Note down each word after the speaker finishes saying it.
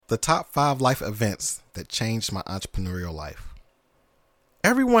the top 5 life events that changed my entrepreneurial life.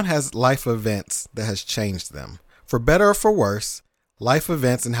 Everyone has life events that has changed them. For better or for worse, life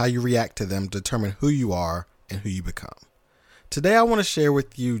events and how you react to them determine who you are and who you become. Today, I want to share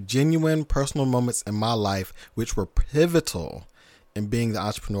with you genuine personal moments in my life which were pivotal in being the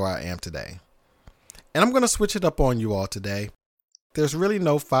entrepreneur I am today. And I'm going to switch it up on you all today. There's really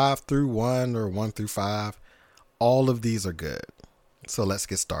no 5 through 1 or 1 through 5. All of these are good. So let's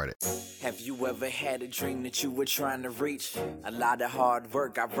get started. Have you ever had a dream that you were trying to reach? A lot of hard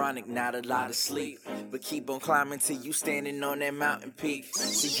work, ironic, not a lot of sleep. But keep on climbing till you standing on that mountain peak.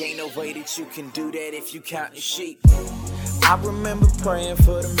 See, ain't no way that you can do that if you counting sheep. I remember praying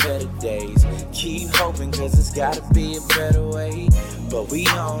for them better days. Keep hoping cause it's gotta be a better way. But we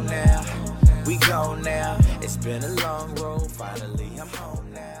on now, we gone now. It's been a long road, finally I'm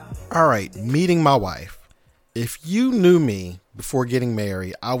home now. All right, meeting my wife. If you knew me before getting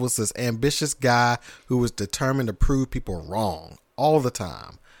married, I was this ambitious guy who was determined to prove people wrong all the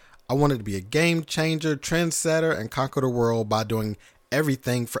time. I wanted to be a game changer, trendsetter, and conquer the world by doing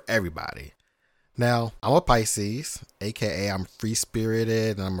everything for everybody. Now, I'm a Pisces, aka I'm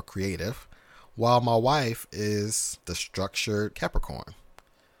free-spirited and I'm a creative, while my wife is the structured Capricorn.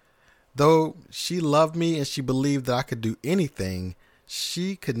 Though she loved me and she believed that I could do anything,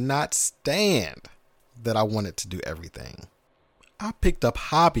 she could not stand that I wanted to do everything. I picked up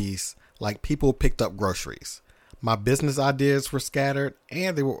hobbies like people picked up groceries. My business ideas were scattered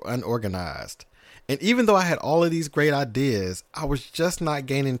and they were unorganized. And even though I had all of these great ideas, I was just not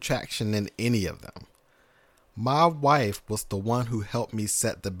gaining traction in any of them. My wife was the one who helped me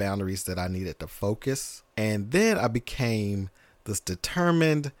set the boundaries that I needed to focus. And then I became this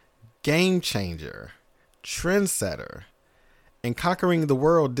determined game changer, trendsetter, and conquering the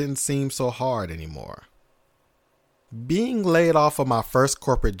world didn't seem so hard anymore. Being laid off of my first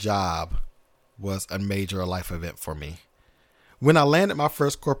corporate job was a major life event for me. When I landed my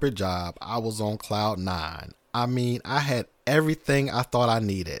first corporate job, I was on cloud 9. I mean, I had everything I thought I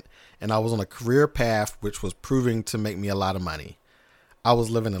needed, and I was on a career path which was proving to make me a lot of money. I was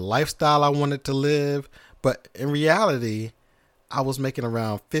living a lifestyle I wanted to live, but in reality, I was making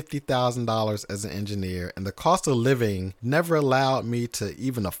around $50,000 as an engineer, and the cost of living never allowed me to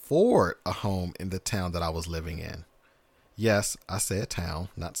even afford a home in the town that I was living in. Yes, I said town,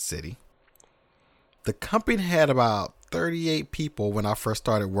 not city. The company had about 38 people when I first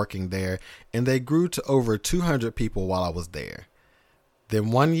started working there, and they grew to over 200 people while I was there. Then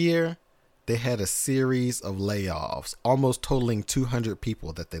one year, they had a series of layoffs, almost totaling 200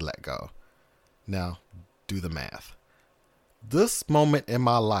 people that they let go. Now, do the math. This moment in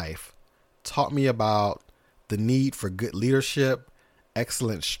my life taught me about the need for good leadership,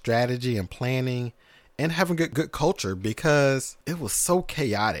 excellent strategy and planning, and having good culture because it was so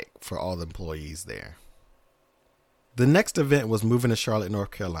chaotic for all the employees there. The next event was moving to Charlotte,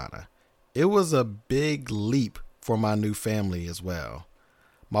 North Carolina. It was a big leap for my new family as well.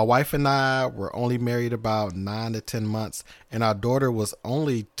 My wife and I were only married about 9 to 10 months, and our daughter was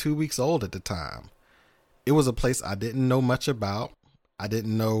only 2 weeks old at the time. It was a place I didn't know much about. I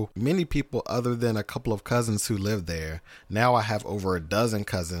didn't know many people other than a couple of cousins who lived there. Now I have over a dozen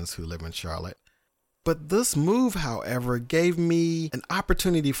cousins who live in Charlotte. But this move, however, gave me an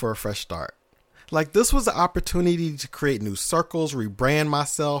opportunity for a fresh start. Like, this was an opportunity to create new circles, rebrand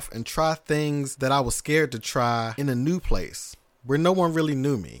myself, and try things that I was scared to try in a new place where no one really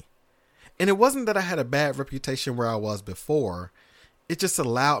knew me. And it wasn't that I had a bad reputation where I was before. It just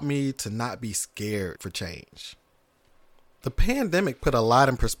allowed me to not be scared for change. The pandemic put a lot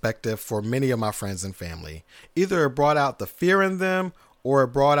in perspective for many of my friends and family. Either it brought out the fear in them, or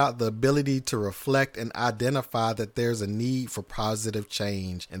it brought out the ability to reflect and identify that there's a need for positive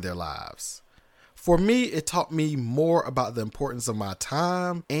change in their lives. For me, it taught me more about the importance of my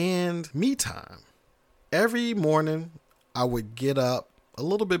time and me time. Every morning, I would get up a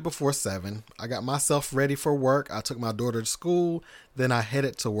little bit before 7. I got myself ready for work. I took my daughter to school. Then I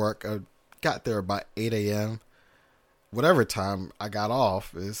headed to work. I got there about 8 a.m. Whatever time I got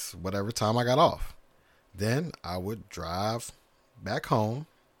off is whatever time I got off. Then I would drive back home,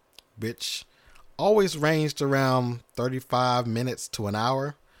 which always ranged around 35 minutes to an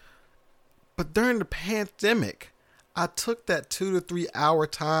hour. But during the pandemic, I took that 2 to 3 hour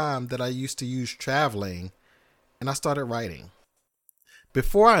time that I used to use traveling and I started writing.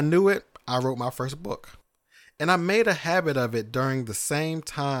 Before I knew it, I wrote my first book. And I made a habit of it during the same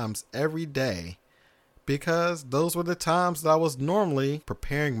times every day because those were the times that I was normally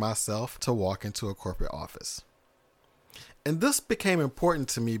preparing myself to walk into a corporate office. And this became important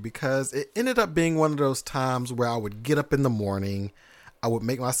to me because it ended up being one of those times where I would get up in the morning, I would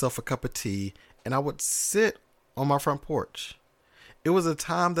make myself a cup of tea and I would sit on my front porch. It was a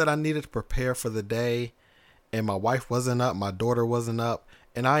time that I needed to prepare for the day, and my wife wasn't up, my daughter wasn't up,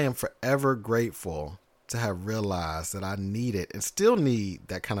 and I am forever grateful to have realized that I needed and still need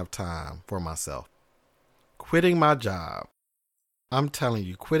that kind of time for myself. Quitting my job. I'm telling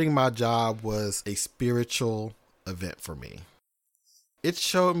you, quitting my job was a spiritual event for me. It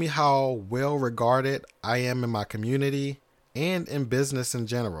showed me how well regarded I am in my community and in business in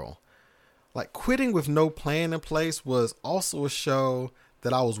general. Like, quitting with no plan in place was also a show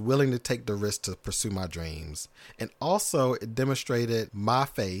that I was willing to take the risk to pursue my dreams. And also it demonstrated my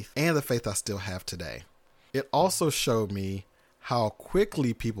faith and the faith I still have today. It also showed me how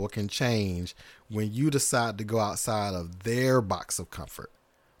quickly people can change when you decide to go outside of their box of comfort.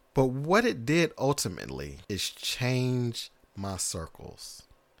 But what it did ultimately is change my circles.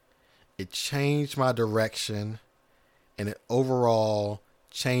 It changed my direction, and it overall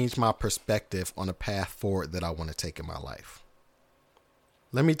changed my perspective on the path forward that I want to take in my life.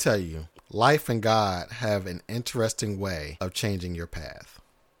 Let me tell you, life and God have an interesting way of changing your path.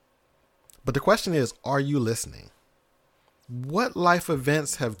 But the question is, are you listening? What life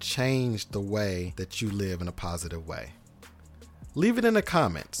events have changed the way that you live in a positive way? Leave it in the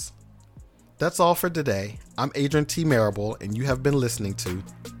comments. That's all for today. I'm Adrian T. Marable, and you have been listening to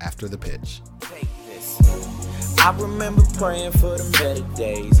After the Pitch. I remember praying for them better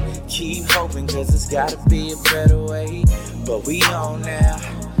days. Keep hoping, cause it's gotta be a better way. But we on now,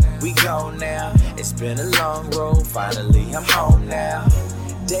 we gone now. It's been a long road, finally I'm home now.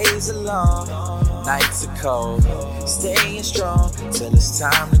 Days are long, nights are cold. Staying strong till it's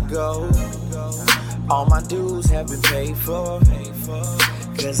time to go. All my dues have been paid for.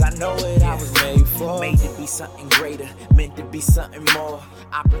 Cause I know what I was made for. Made to be something greater, meant to be something more.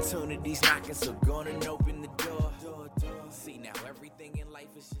 Opportunities knocking, so gonna open the door. See, now everything in life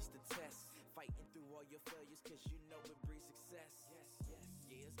is just a test. Fighting through all your failures, cause you